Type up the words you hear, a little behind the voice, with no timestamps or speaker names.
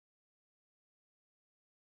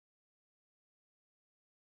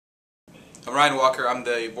I'm Ryan Walker. I'm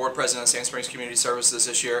the board president of Sand Springs Community Services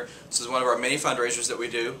this year. This is one of our many fundraisers that we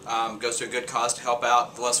do. Goes to a good cause to help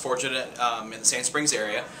out the less fortunate in the Sand Springs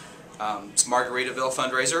area. It's Margaritaville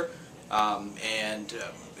fundraiser, and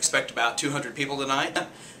expect about 200 people tonight,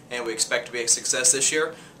 and we expect to be a success this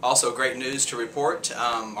year. Also, great news to report.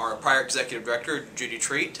 Our prior executive director, Judy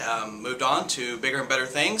Treat, moved on to bigger and better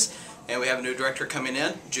things, and we have a new director coming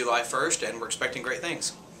in July 1st, and we're expecting great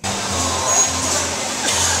things.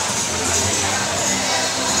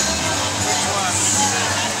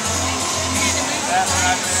 That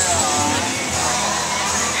right there.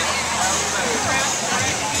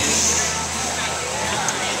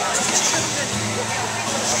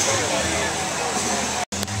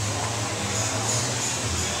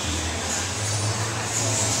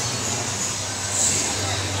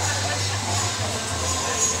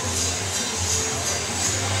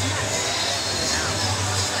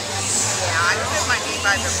 Yeah, I think it might be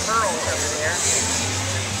by the pearls over there.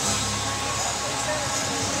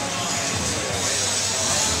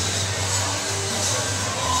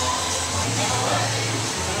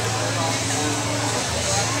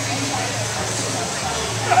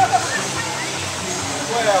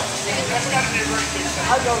 Well, that's got to be right there.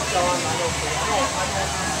 I know, John. I know.